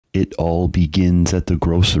It all begins at the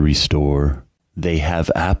grocery store. They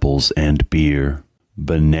have apples and beer,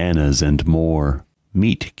 bananas and more.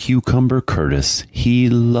 Meet Cucumber Curtis. He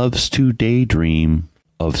loves to daydream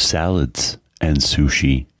of salads and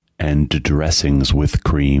sushi and dressings with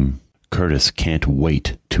cream. Curtis can't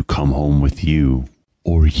wait to come home with you.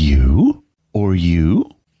 Or you? Or you?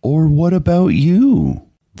 Or what about you?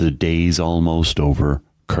 The day's almost over.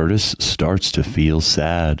 Curtis starts to feel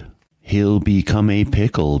sad. He'll become a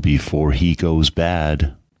pickle before he goes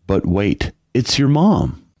bad. But wait, it's your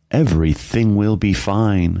mom. Everything will be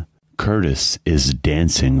fine. Curtis is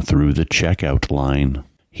dancing through the checkout line.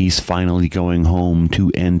 He's finally going home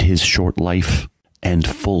to end his short life and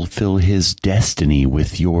fulfill his destiny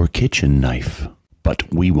with your kitchen knife.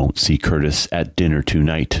 But we won't see Curtis at dinner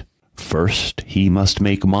tonight. First, he must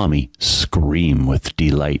make Mommy scream with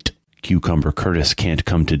delight. Cucumber Curtis Can't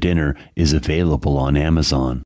Come to Dinner is available on Amazon.